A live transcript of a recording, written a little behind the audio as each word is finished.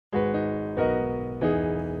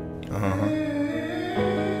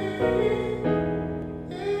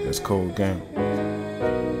That's cold game.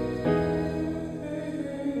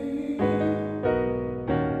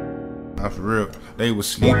 Nah, for real. They was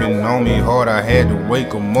sleeping on me hard, I had to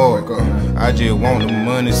wake them up. I just want the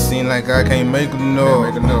money, seem like I can't make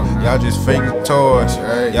enough. Y'all just fake the toys,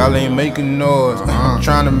 y'all ain't making noise. I'm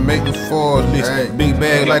trying to make the fours, big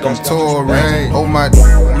bag like I'm touring. Oh my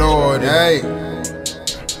lord,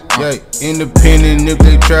 yeah, independent, if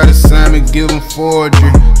they try to sign me, give them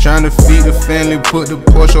forgery. Trying to feed the family, put the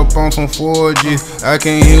Porsche up on some 4Gs. I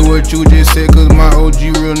can't hear what you just said, cause my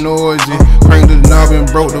OG real noisy. Cranked the knob and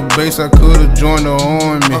broke the bass, I could've joined the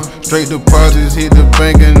army. Straight deposits hit the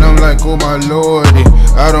bank and I'm like, oh my lordy.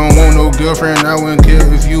 I don't want no girlfriend, I wouldn't care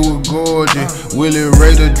if you were gorgeous.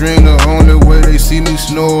 WillyRayTheDream, the only way they see me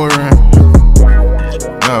snoring.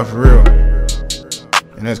 Nah, for real.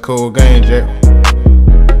 And that's cold game, Jack.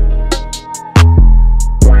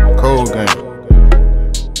 Cold game.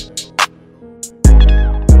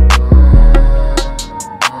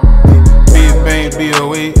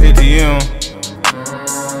 B.O.A, ATM.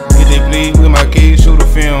 If they bleed with my kids, shoot a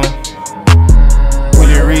film.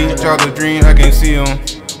 WillyRayTheDream, I can't see them.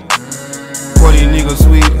 40 niggas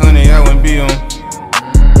sweet, honey, I wouldn't be them.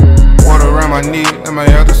 Water around my neck, I might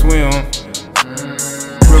have to swim.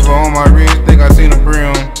 River on my wrist, think I seen a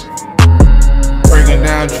brim. Breaking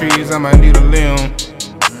down trees, I might need a limb.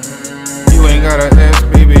 You ain't gotta ask,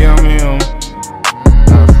 baby, I'm him.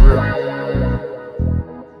 Nah, for real.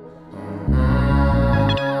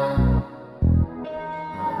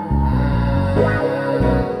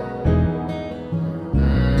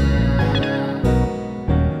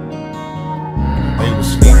 They was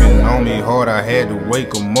sleeping on me hard, I had to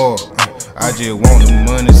wake them up. I just want the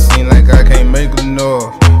money, seem like I can't make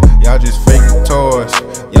enough. Y'all just fake the toys,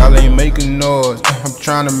 y'all ain't making noise. I'm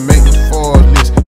trying to make the fours.